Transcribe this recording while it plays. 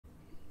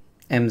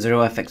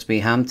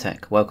M0FXB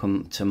Hamtech,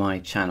 welcome to my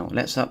channel.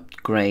 Let's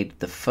upgrade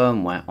the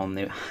firmware on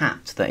the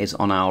hat that is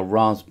on our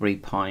Raspberry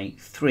Pi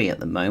 3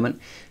 at the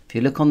moment. If you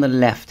look on the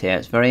left here,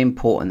 it's very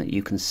important that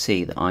you can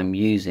see that I'm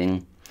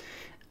using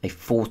a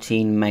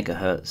 14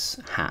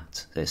 megahertz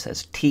hat. So it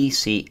says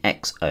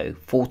TCXO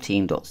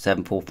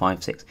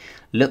 14.7456.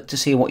 Look to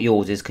see what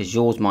yours is, because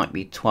yours might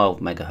be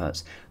 12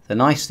 megahertz. The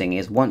nice thing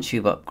is, once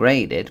you've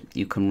upgraded,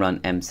 you can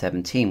run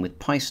M17 with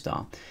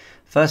PISTAR.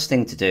 First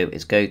thing to do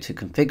is go to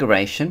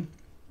configuration,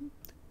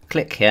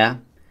 click here,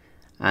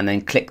 and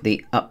then click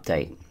the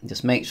update.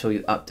 Just make sure you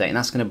update, and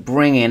that's going to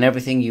bring in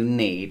everything you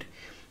need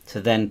to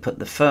then put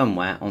the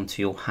firmware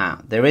onto your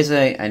hat. There is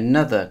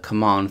another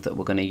command that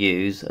we're going to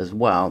use as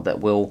well that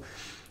will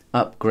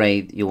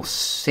upgrade your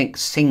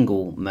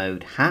single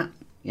mode hat.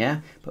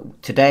 Yeah,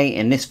 but today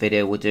in this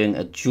video we're doing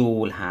a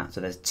dual hat,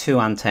 so there's two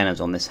antennas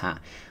on this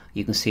hat.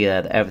 You can see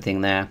there that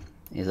everything there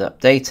is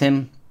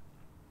updating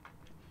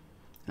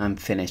and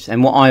finished.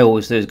 And what I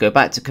always do is go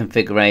back to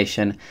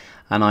configuration,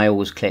 and I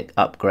always click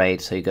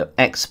upgrade. So you go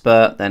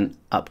expert, then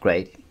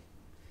upgrade.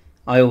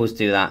 I always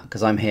do that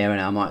because I'm here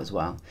and I might as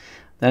well.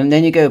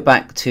 Then you go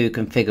back to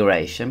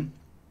configuration.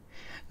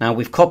 Now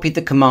we've copied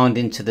the command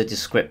into the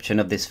description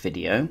of this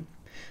video.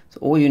 So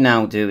all you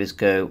now do is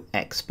go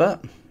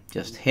expert,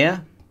 just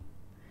here,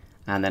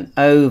 and then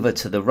over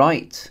to the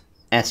right,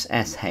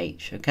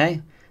 SSH.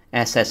 Okay,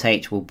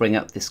 SSH will bring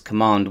up this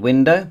command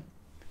window.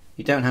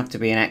 You don't have to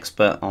be an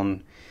expert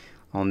on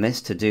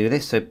this to do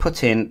this. So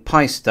put in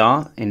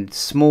PISTAR in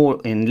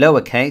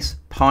lowercase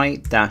pi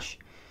dash,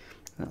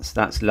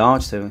 that's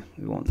large, so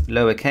we want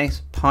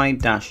lowercase pi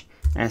dash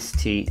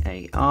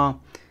STAR,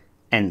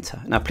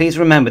 enter. Now please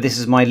remember, this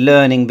is my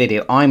learning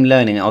video. I'm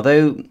learning,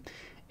 although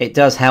it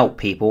does help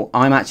people.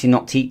 I'm actually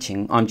not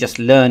teaching, I'm just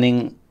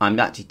learning. I'm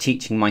actually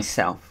teaching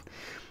myself.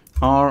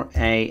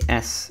 RASPBERRY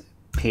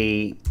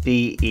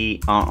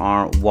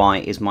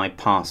is my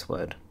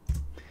password.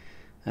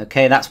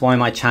 Okay, that's why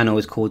my channel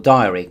is called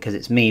Diary, because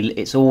it's me.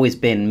 It's always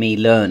been me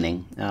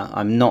learning.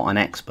 I'm not an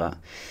expert.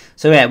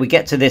 So yeah, we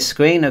get to this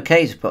screen.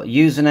 Okay, so put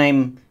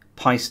username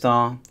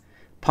PISTAR,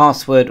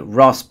 password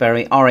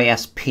Raspberry,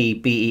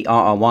 RASPBERRY.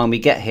 And we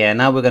get here.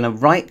 Now we're going to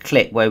right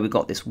click where we've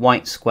got this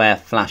white square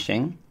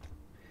flashing,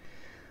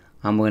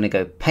 and we're going to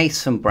go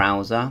paste from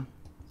browser,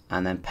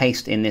 and then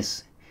paste in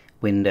this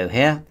window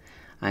here,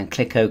 and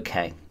click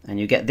OK. And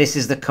you get, this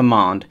is the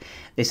command.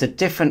 It's a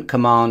different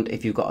command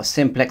if you've got a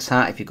simplex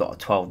hat, if you've got a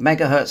 12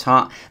 megahertz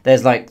hat.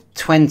 There's like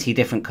 20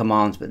 different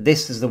commands, but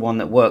this is the one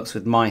that works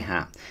with my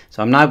hat.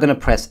 So I'm now going to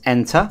press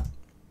enter.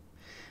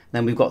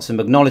 Then we've got some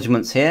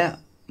acknowledgements here.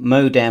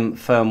 Modem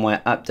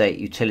firmware update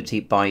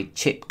utility by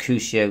Chip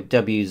Cusio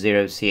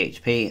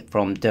w0chp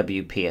from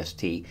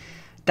WPST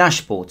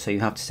dashboard. So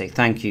you have to say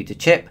thank you to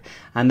Chip.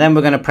 And then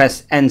we're going to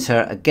press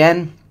enter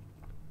again,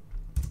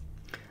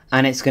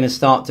 and it's going to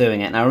start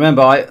doing it. Now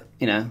remember,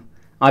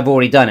 I've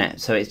already done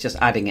it, so it's just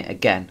adding it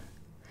again.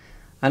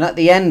 And at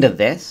the end of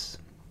this,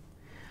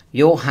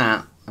 your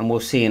hat, and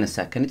we'll see in a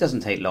second, it doesn't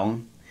take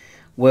long,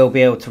 will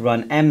be able to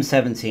run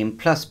M17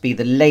 plus be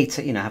the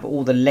latest, have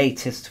all the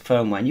latest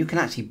firmware. And you can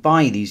actually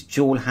buy these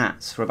dual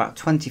hats for about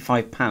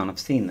 £25. I've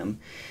seen them.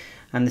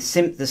 And the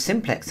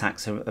simplex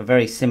hats are a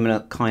very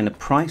similar kind of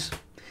price.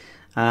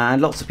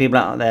 And lots of people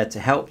out there to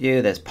help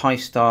you. There's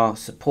PISTAR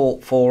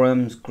support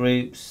forums,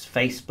 groups,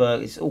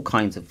 Facebook, it's all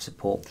kinds of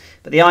support.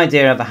 But the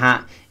idea of a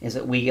hat is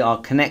that we are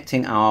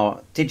connecting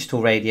our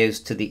digital radios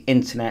to the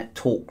internet,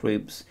 talk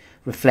groups,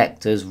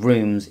 reflectors,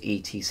 rooms,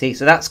 etc.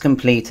 So that's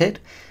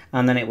completed,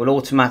 and then it will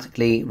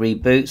automatically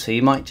reboot. So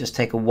you might just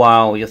take a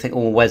while, you'll think,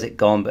 oh, where's it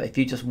gone? But if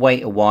you just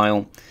wait a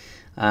while,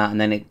 and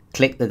then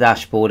click the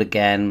dashboard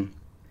again,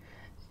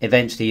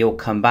 eventually you'll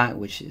come back,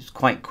 which is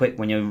quite quick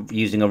when you're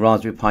using a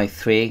Raspberry Pi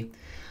 3.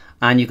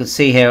 And you can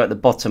see here at the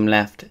bottom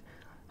left,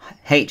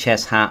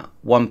 HS hat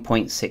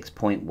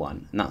 1.6.1,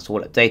 and that's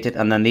all updated.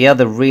 And then the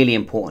other really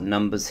important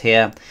numbers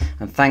here,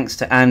 and thanks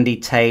to Andy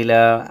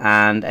Taylor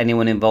and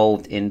anyone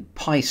involved in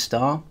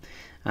PISTAR,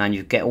 and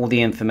you get all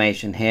the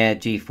information here,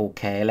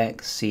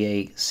 G4KLX,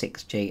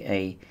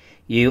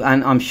 CA6JAU,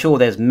 and I'm sure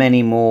there's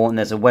many more, and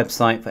there's a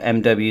website for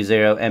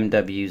MW0,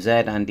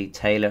 MWZ, Andy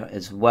Taylor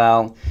as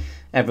well.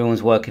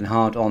 Everyone's working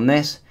hard on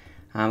this.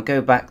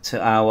 Go back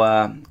to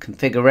our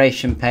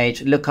configuration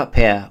page, look up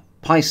here,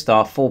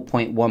 PISTAR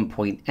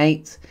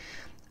 4.1.8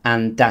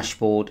 and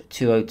dashboard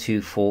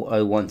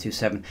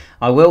 20240127.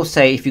 I will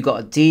say, if you've got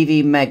a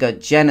DV Mega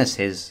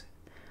Genesis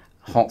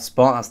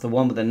hotspot, that's the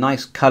one with a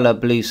nice color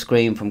blue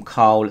screen from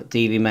Carl at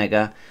DV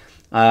Mega,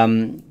 I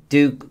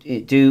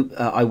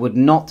would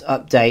not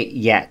update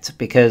yet,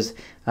 because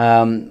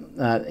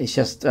it's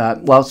just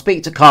well,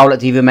 speak to Carl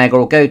at DV Mega,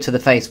 or go to the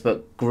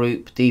Facebook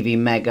group DV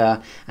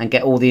Mega and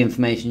get all the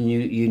information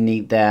you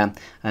need there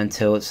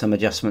until some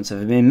adjustments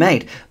have been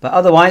made. But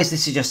otherwise,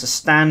 this is just a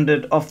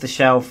standard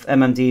off-the-shelf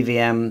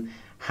MMDVM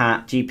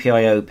hat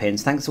GPIO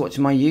pins. Thanks for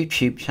watching my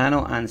YouTube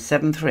channel, and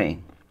 7.3.